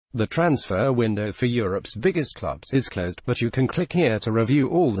The transfer window for Europe's biggest clubs is closed, but you can click here to review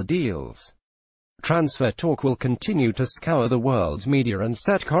all the deals. Transfer talk will continue to scour the world's media and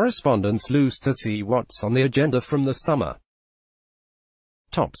set correspondents loose to see what's on the agenda from the summer.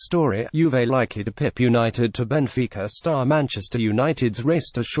 Top story: Juve likely to pip United to Benfica star. Manchester United's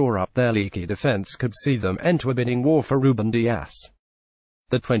race to shore up their leaky defence could see them enter a bidding war for Ruben Dias.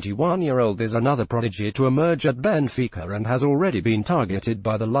 The 21-year-old is another prodigy to emerge at Benfica and has already been targeted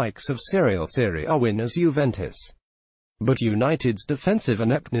by the likes of serial Serie A winners Juventus. But United's defensive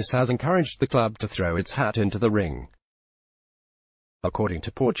ineptness has encouraged the club to throw its hat into the ring. According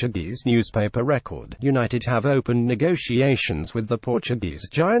to Portuguese newspaper Record, United have opened negotiations with the Portuguese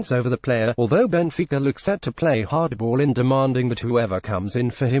giants over the player, although Benfica look set to play hardball in demanding that whoever comes in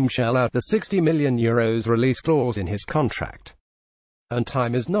for him shell out the €60 million release clause in his contract. And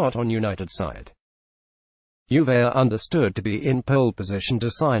time is not on United's side. Juve are understood to be in pole position to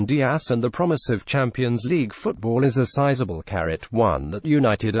sign Dias, and the promise of Champions League football is a sizable carrot, one that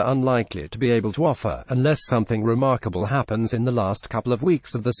United are unlikely to be able to offer, unless something remarkable happens in the last couple of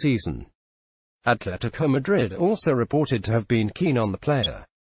weeks of the season. Atletico Madrid also reported to have been keen on the player.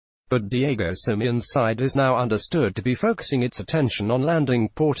 But Diego Simeone's side is now understood to be focusing its attention on landing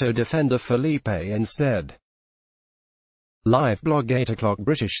Porto defender Felipe instead. Live blog 8 o'clock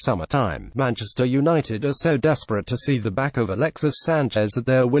British Summer Time. Manchester United are so desperate to see the back of Alexis Sanchez that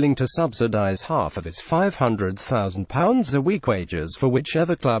they are willing to subsidise half of his £500,000 a week wages for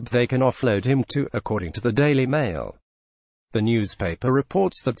whichever club they can offload him to, according to the Daily Mail. The newspaper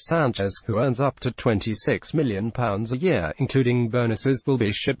reports that Sanchez, who earns up to £26 million a year, including bonuses, will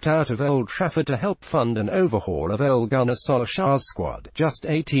be shipped out of Old Trafford to help fund an overhaul of Ole Gunnar Solskjaer's squad, just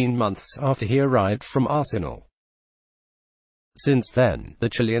 18 months after he arrived from Arsenal. Since then, the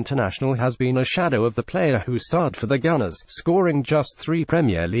Chile international has been a shadow of the player who starred for the Gunners, scoring just 3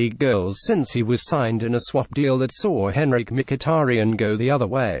 Premier League goals since he was signed in a swap deal that saw Henrik Mkhitaryan go the other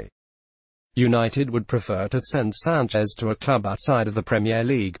way. United would prefer to send Sanchez to a club outside of the Premier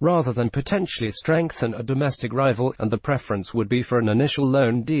League, rather than potentially strengthen a domestic rival, and the preference would be for an initial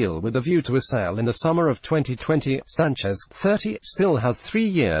loan deal with a view to a sale in the summer of 2020. Sanchez, 30, still has 3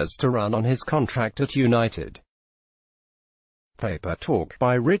 years to run on his contract at United. Paper Talk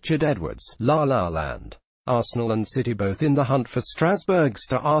by Richard Edwards. La La Land. Arsenal and City both in the hunt for Strasbourg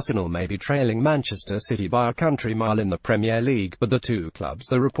star. Arsenal may be trailing Manchester City by a country mile in the Premier League, but the two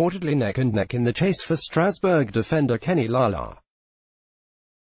clubs are reportedly neck and neck in the chase for Strasbourg defender Kenny Lala.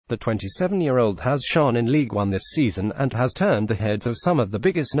 The 27-year-old has shone in League One this season and has turned the heads of some of the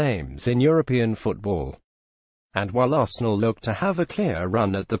biggest names in European football. And while Arsenal look to have a clear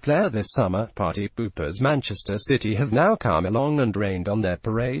run at the player this summer, party poopers Manchester City have now come along and rained on their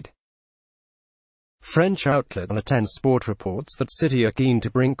parade. French outlet Le Temps Sport reports that City are keen to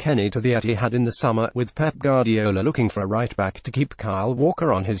bring Kenny to the Etihad in the summer, with Pep Guardiola looking for a right-back to keep Kyle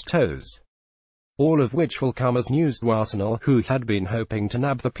Walker on his toes. All of which will come as news to Arsenal, who had been hoping to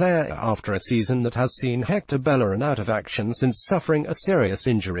nab the player after a season that has seen Hector Bellerin out of action since suffering a serious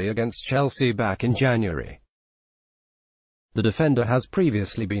injury against Chelsea back in January. The defender has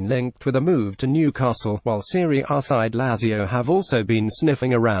previously been linked with a move to Newcastle, while Serie A side Lazio have also been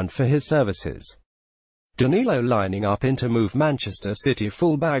sniffing around for his services. Danilo lining up in to move. Manchester City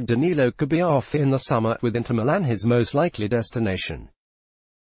fullback Danilo could be off in the summer, with Inter Milan his most likely destination.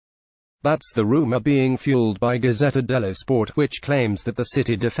 That's the rumour being fueled by Gazzetta dello Sport, which claims that the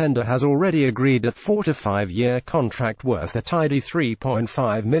City defender has already agreed a 4 to 5 year contract worth a tidy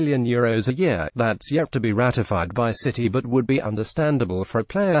 €3.5 million a year. That's yet to be ratified by City, but would be understandable for a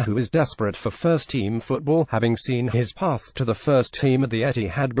player who is desperate for first-team football, having seen his path to the first team at the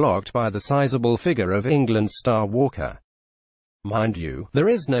Etihad blocked by the sizable figure of England's star Walker. Mind you, there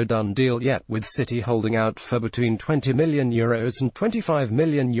is no done deal yet, with City holding out for between €20 million and €25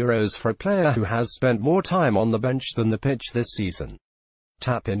 million for a player who has spent more time on the bench than the pitch this season.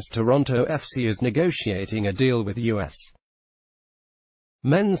 Tap-ins. Toronto FC is negotiating a deal with US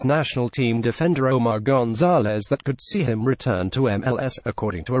men's national team defender Omar Gonzalez that could see him return to MLS.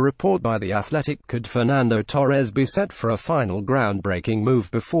 According to a report by The Athletic, could Fernando Torres be set for a final groundbreaking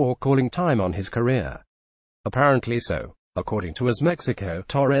move before calling time on his career? Apparently so. According to AS Mexico,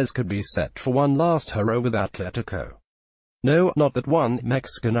 Torres could be set for one last hurrah with Atletico. No, not that one.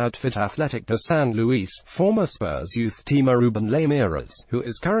 Mexican outfit Athletic de San Luis, former Spurs youth teamer Ruben Lameiras, who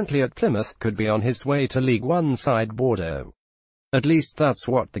is currently at Plymouth, could be on his way to League One side Bordeaux. At least that's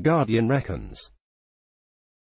what The Guardian reckons.